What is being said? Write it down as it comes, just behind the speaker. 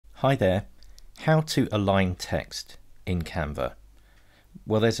Hi there. How to align text in Canva.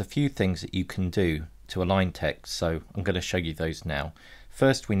 Well, there's a few things that you can do to align text, so I'm going to show you those now.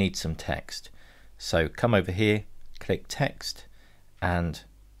 First, we need some text. So come over here, click text and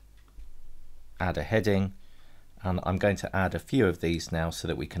add a heading. And I'm going to add a few of these now so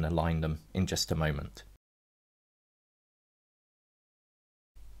that we can align them in just a moment.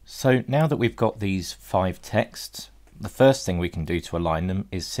 So now that we've got these 5 texts, the first thing we can do to align them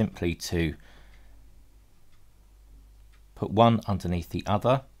is simply to put one underneath the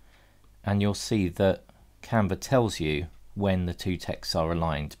other, and you'll see that Canva tells you when the 2 texts are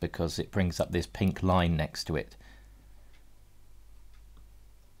aligned because it brings up this pink line next to it.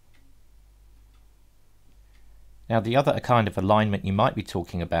 Now the other kind of alignment you might be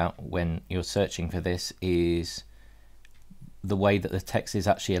talking about when you're searching for this is the way that the text is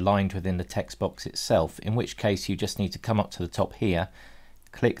actually aligned within the text box itself, in which case you just need to come up to the top here,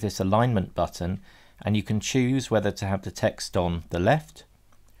 click this alignment button, and you can choose whether to have the text on the left,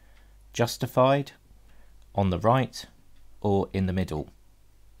 justified, on the right, or in the middle.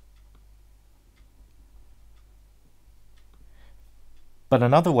 But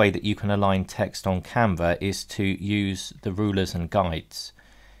another way that you can align text on Canva is to use the rulers and guides.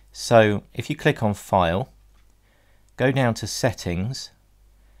 So if you click on File, go down to Settings,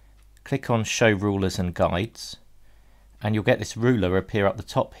 click on Show Rulers and Guides, and you'll get this ruler appear up the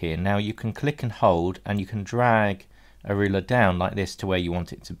top here. Now you can click and hold, and you can drag a ruler down like this to where you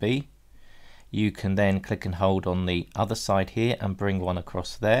want it to be. You can then click and hold on the other side here and bring one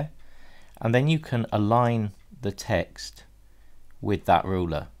across there, and then you can align the text with that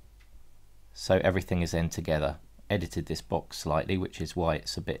ruler so everything is then together. Edited this box slightly, which is why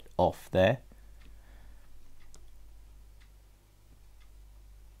it's a bit off there.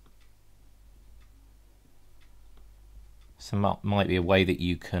 So might be a way that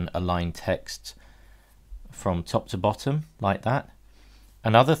you can align text from top to bottom like that.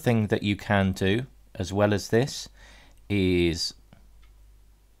 Another thing that you can do as well as this is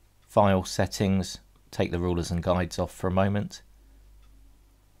File, Settings, take the rulers and guides off for a moment,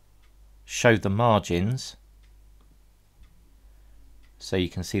 show the margins, so you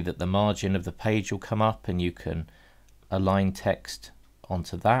can see that the margin of the page will come up and you can align text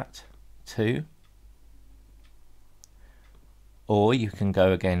onto that too. Or you can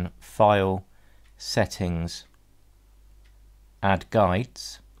go again, File, Settings, Add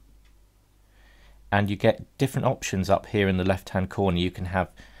Guides, and you get different options up here in the left hand corner. You can have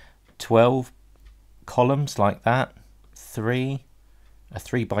 12 columns like that, a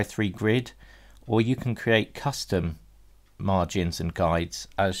 3x3 grid, or you can create custom margins and guides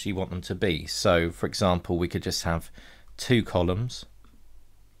as you want them to be. So for example, we could just have 2 columns.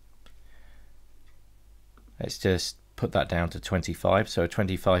 Let's just put that down to 25, so a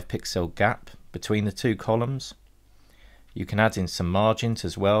 25 pixel gap between the 2 columns. You can add in some margins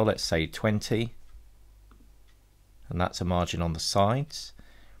as well, let's say 20, and that's a margin on the sides,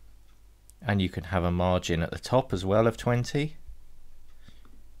 and you can have a margin at the top as well of 20.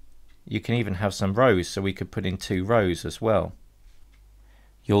 You can even have some rows, so we could put in 2 rows as well.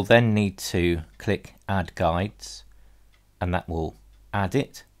 You'll then need to click Add Guides, and that will add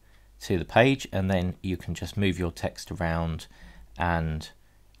it to the page, and then you can just move your text around and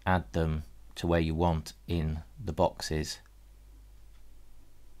add them to where you want in the boxes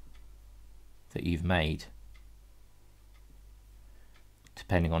that you've made,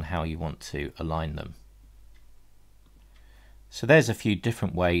 depending on how you want to align them. So there's a few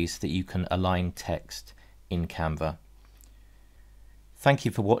different ways that you can align text in Canva. Thank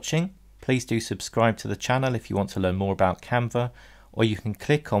you for watching. Please do subscribe to the channel if you want to learn more about Canva, or you can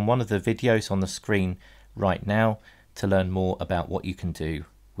click on one of the videos on the screen right now to learn more about what you can do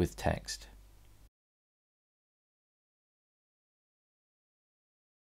with text.